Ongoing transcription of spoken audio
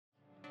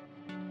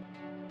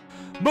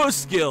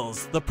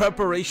Moosegills, the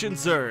preparation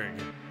Zerg.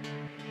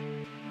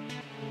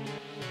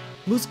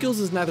 Moosegills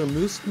is neither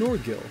moose nor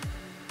gill,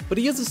 but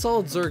he is a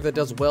solid Zerg that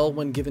does well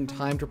when given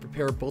time to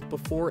prepare both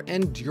before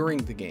and during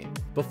the game.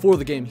 Before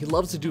the game, he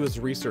loves to do his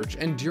research,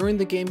 and during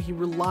the game, he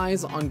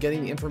relies on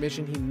getting the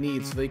information he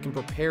needs so that he can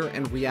prepare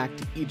and react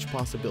to each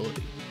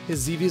possibility.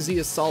 His ZVZ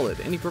is solid,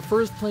 and he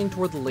prefers playing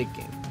toward the late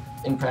game.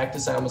 In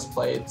practice, I almost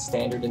play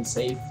standard and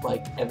safe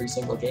like every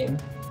single game.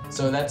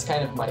 So that's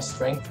kind of my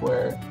strength,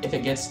 where if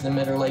it gets to the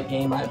mid or late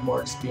game, I have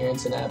more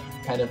experience and have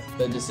kind of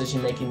the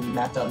decision making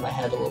mapped out in my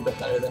head a little bit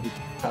better than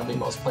probably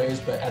most players,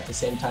 but at the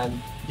same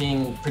time,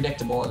 being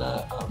predictable in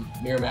a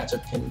mirror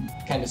matchup can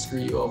kind of screw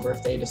you over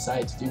if they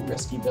decide to do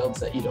risky builds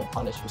that you don't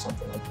punish or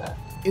something like that.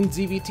 In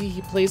ZVT,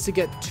 he plays to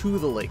get to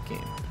the late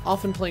game,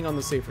 often playing on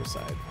the safer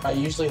side. I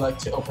usually like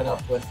to open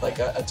up with like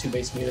a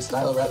 2-base Muta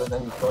style rather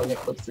than going a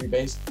quick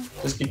 3-base,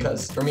 just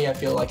because for me I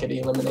feel like it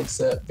eliminates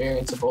the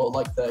variance of all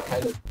like the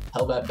kind of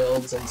Hellbat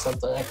builds and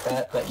something like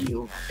that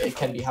it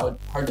can be hard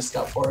to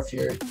scout for if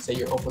your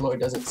Overlord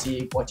doesn't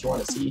see what you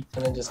want to see,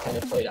 and then just kind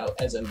of play it out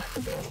as a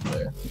macro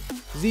player.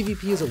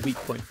 ZVP is a weak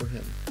point for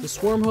him. The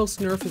Swarm Host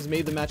nerf has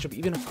made the matchup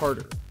even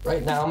harder.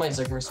 Right now my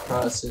Zerg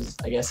Cross is,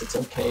 I guess it's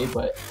okay,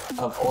 but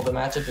of all the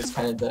matchup, it's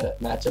kind of the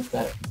matchup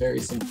that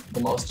varies the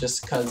most,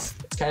 just because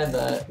it's kind of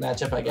the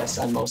matchup I guess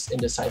I'm most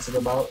indecisive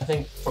about. I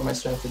think for my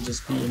strength would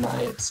just be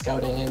my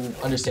scouting and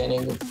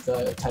understanding of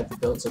the type of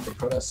builds that the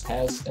Protoss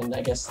has, and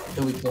I guess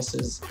the weakness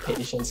is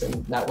patience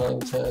and not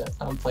willing to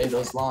play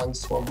those long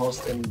Swarm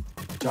Host and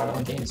drawn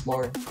out games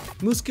more.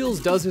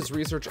 Moosegills does his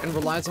research and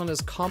relies on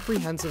his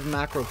comprehensive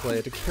macro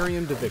play to carry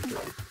him to victory.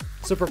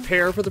 So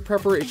prepare for the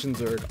preparation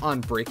Zerg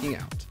on Breaking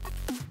Out.